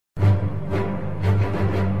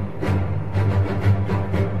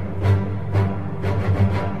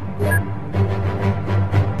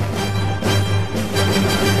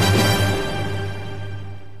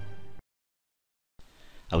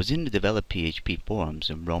I was in the Develop PHP forums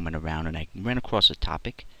and roaming around, and I ran across a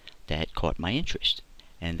topic that caught my interest.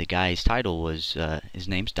 And the guy's title was, his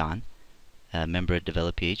name's Don, a member at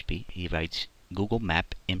Develop PHP. He writes Google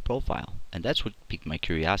Map in profile. And that's what piqued my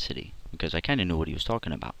curiosity, because I kind of knew what he was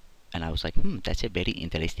talking about. And I was like, that's a very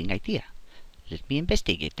interesting idea. Let me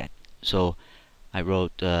investigate that. So I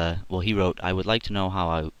wrote, he wrote, I would like to know how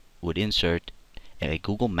I would insert a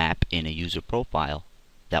Google map in a user profile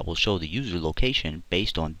that will show the user location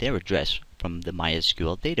based on their address from the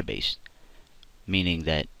MySQL database. Meaning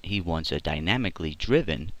that he wants a dynamically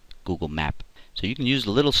driven Google map. So you can use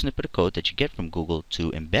the little snippet of code that you get from Google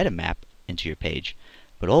to embed a map into your page.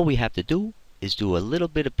 But all we have to do is do a little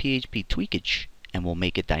bit of PHP tweakage, and we'll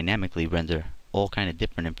make it dynamically render all kind of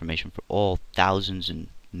different information for all thousands and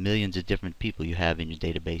millions of different people you have in your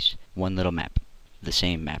database. One little map, the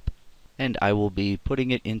same map. And I will be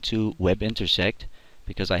putting it into Web Intersect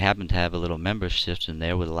because I happen to have a little membership in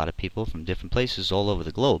there with a lot of people from different places all over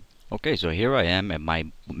the globe. Okay, so here I am at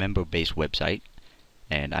my member-based website,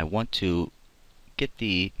 and I want to get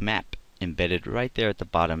the map embedded right there at the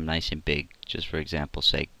bottom, nice and big, just for example's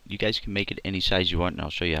sake. You guys can make it any size you want, and I'll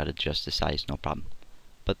show you how to adjust the size, no problem.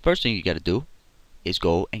 But first thing you got to do is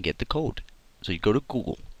go and get the code. So you go to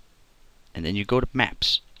Google, and then you go to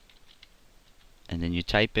Maps, and then you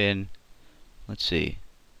type in, let's see,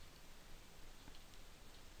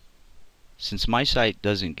 since my site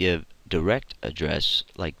doesn't give direct address,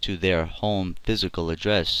 like to their home physical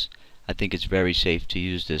address, I think it's very safe to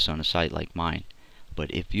use this on a site like mine.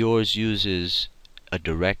 But if yours uses a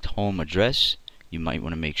direct home address, you might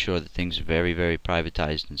want to make sure that things are very, very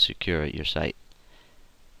privatized and secure at your site.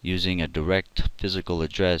 Using a direct physical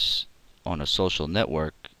address on a social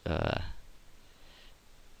network that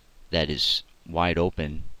is wide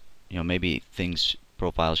open, maybe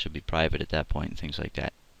profiles should be private at that point and things like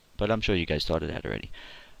that. But I'm sure you guys thought of that already.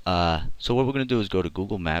 So what we're going to do is go to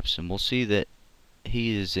Google Maps, and we'll see that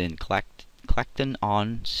he is in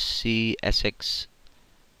Clacton-on-Sea, Essex.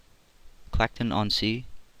 Clacton-on-Sea,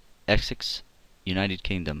 Essex, United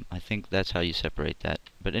Kingdom. I think that's how you separate that.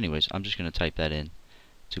 But anyways, I'm just going to type that in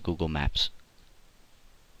to Google Maps.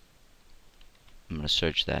 I'm going to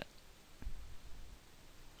search that.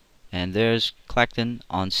 And there's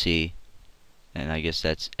Clacton-on-Sea, and I guess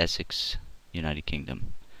that's Essex, United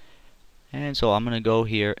Kingdom. And so I'm going to go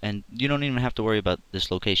here, and you don't even have to worry about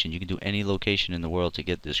this location. You can do any location in the world to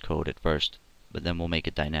get this code at first, but then we'll make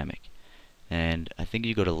it dynamic. And I think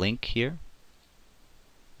you go to link here,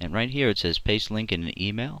 and right here it says paste link in an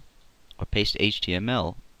email or paste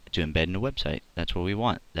HTML to embed in a website. That's what we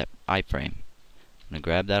want, that iframe. I'm going to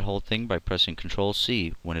grab that whole thing by pressing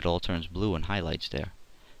Control-C when it all turns blue and highlights there.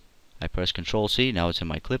 I press Control-C, now it's in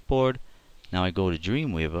my clipboard. Now I go to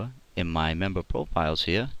Dreamweaver in my member profiles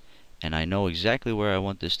here, and I know exactly where I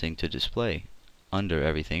want this thing to display under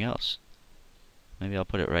everything else. Maybe I'll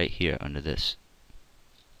put it right here under this.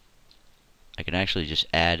 I can actually just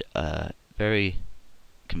add very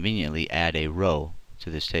conveniently add a row to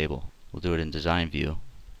this table. We'll do it in Design View.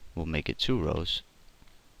 We'll make it 2 rows,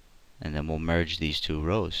 and then we'll merge these 2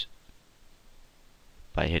 rows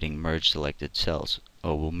by hitting Merge Selected Cells.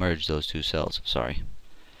 Oh, we'll merge those 2 cells, sorry.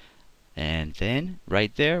 And then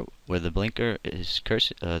right there where the blinker is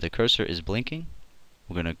the cursor is blinking,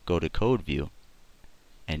 we're going to go to Code View,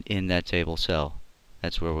 and in that table cell,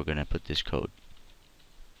 that's where we're going to put this code.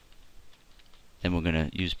 Then we're going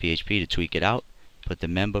to use PHP to tweak it out, put the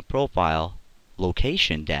member profile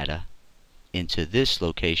location data into this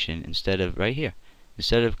location instead of right here.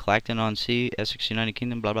 Instead of Clacton-on-Sea, Essex, United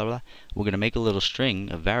Kingdom, blah blah blah, we're going to make a little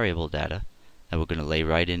string of variable data that we're going to lay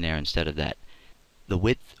right in there instead of that. The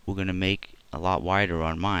width we're going to make a lot wider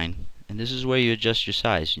on mine, and this is where you adjust your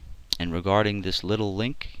size. And regarding this little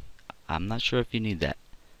link, I'm not sure if you need that.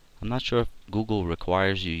 I'm not sure if Google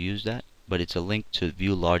requires you use that, but it's a link to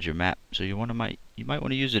view larger map, so you might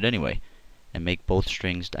want to use it anyway and make both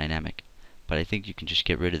strings dynamic. But I think you can just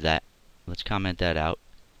get rid of that. Let's comment that out.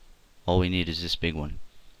 All we need is this big one,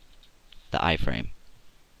 the iframe.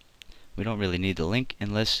 We don't really need the link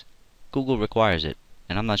unless Google requires it,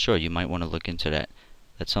 and I'm not sure. You might want to look into that.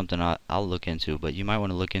 That's something I'll look into, but you might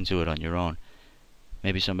want to look into it on your own.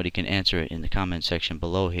 Maybe somebody can answer it in the comment section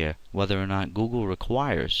below here, whether or not Google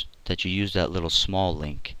requires that you use that little small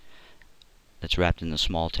link that's wrapped in the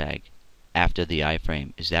small tag after the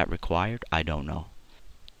iframe. Is that required? I don't know.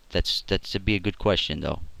 That's to be a good question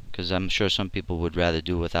though, because I'm sure some people would rather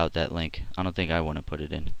do without that link. I don't think I want to put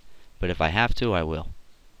it in, but if I have to, I will.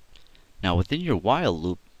 Now within your while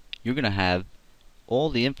loop, you're going to have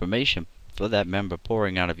all the information for that member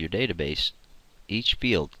pouring out of your database, each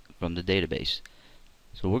field from the database.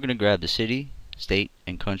 So we're going to grab the city, state,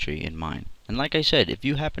 and country in mind. And like I said, if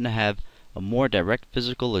you happen to have a more direct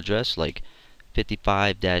physical address like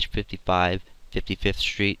 55-55 55th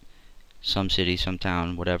Street, some city, some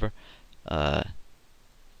town, whatever,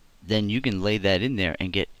 then you can lay that in there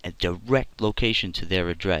and get a direct location to their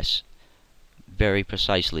address very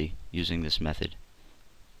precisely using this method.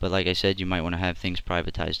 But like I said, you might want to have things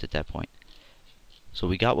privatized at that point. So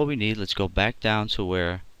we got what we need. Let's go back down to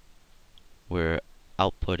where we're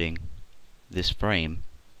outputting this frame,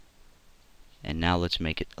 and now let's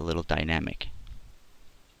make it a little dynamic.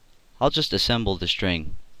 I'll just assemble the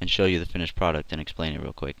string and show you the finished product and explain it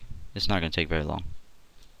real quick. It's not going to take very long.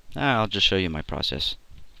 I'll just show you my process.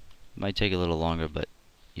 It might take a little longer, but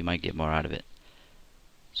you might get more out of it.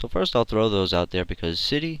 So first I'll throw those out there because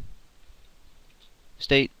city,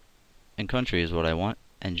 state, and country is what I want,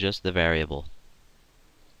 and just the variable.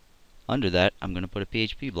 Under that, I'm going to put a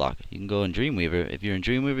PHP block. You can go in Dreamweaver. If you're in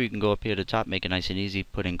Dreamweaver, you can go up here to the top, make it nice and easy,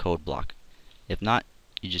 put in code block. If not,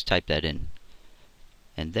 you just type that in.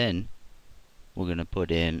 And then we're going to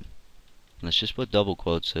put in, let's just put double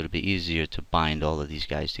quotes so it'll be easier to bind all of these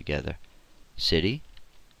guys together. City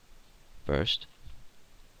first,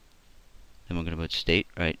 then we're going to put state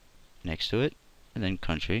right next to it, and then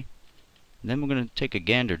country. And then we're going to take a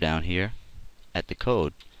gander down here at the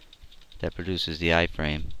code that produces the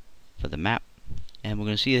iframe for the map, and we're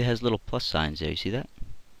going to see it has little plus signs there. You see that?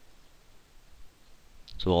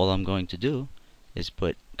 So all I'm going to do is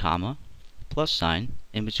put comma plus sign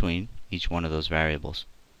in between each one of those variables.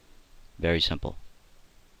 Very simple.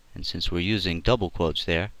 And since we're using double quotes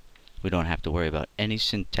there, we don't have to worry about any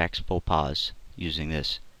syntax faux pas using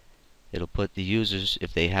this. It'll put the users,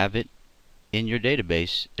 if they have it in your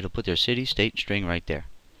database, it'll put their city, state string right there,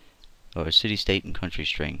 or a city, state, and country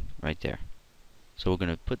string right there. So we're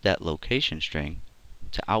going to put that location string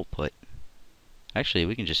to output. Actually,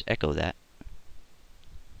 we can just echo that.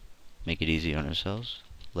 Make it easy on ourselves.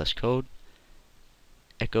 Less code.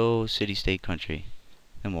 Echo city, state, country.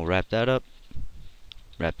 Then we'll wrap that up.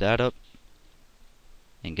 Wrap that up.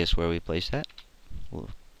 And guess where we place that? We'll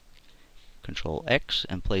Control X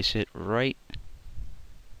and place it right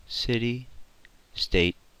city,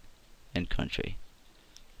 state, and country.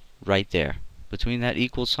 Right there. Between that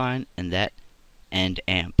equal sign and that and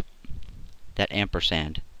amp. That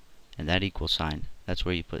ampersand and that equal sign. That's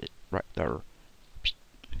where you put it. Right there.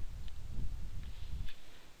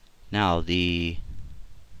 Now you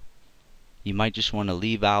might just want to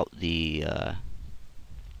leave out the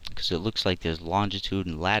because it looks like there's longitude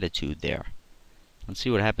and latitude there. Let's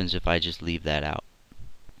see what happens if I just leave that out.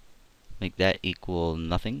 Make that equal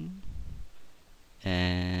nothing.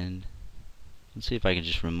 And let's see if I can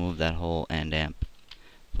just remove that whole and amp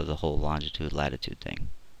for the whole longitude latitude thing.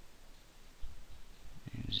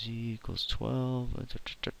 And z equals 12.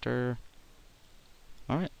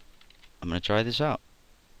 Alright, I'm going to try this out.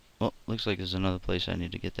 Well, looks like there's another place I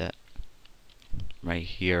need to get that. Right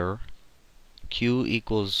here. Q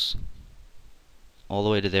equals all the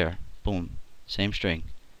way to there. Boom. Same string.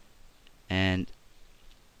 And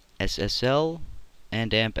SSL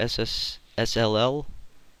and amp SLL.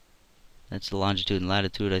 That's the longitude and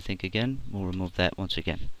latitude, I think, again. We'll remove that once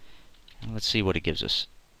again. And let's see what it gives us.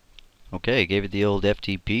 Okay, I gave it the old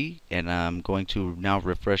FTP, and I'm going to now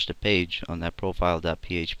refresh the page on that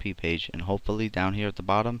profile.php page, and hopefully down here at the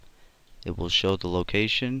bottom it will show the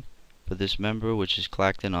location for this member, which is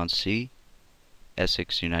Clacton on Sea,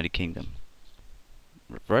 Essex, United Kingdom.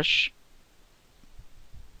 Refresh.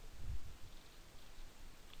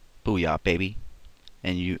 Booyah, baby.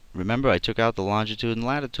 And you remember I took out the longitude and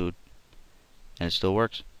latitude, and it still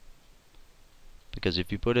works. Because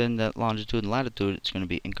if you put in that longitude and latitude, it's going to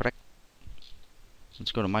be incorrect.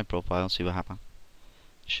 Let's go to my profile and see what happens.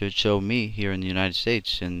 It should show me here in the United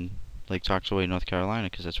States in Lake Toxaway, North Carolina,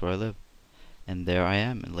 because that's where I live. And there I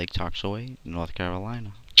am in Lake Toxaway, North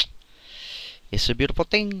Carolina. It's a beautiful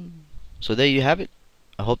thing. So there you have it.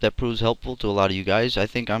 I hope that proves helpful to a lot of you guys. I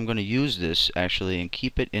think I'm going to use this actually and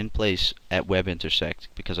keep it in place at Web Intersect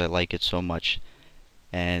because I like it so much.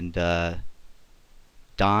 And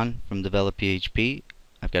Don from Develop PHP,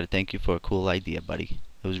 I've got to thank you for a cool idea, buddy.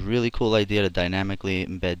 It was a really cool idea to dynamically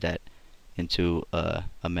embed that into a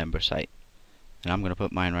member site. And I'm going to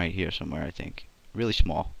put mine right here somewhere, I think. Really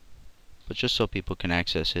small. But just so people can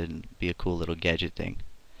access it and be a cool little gadget thing.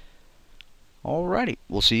 Alrighty,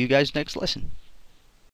 we'll see you guys next lesson.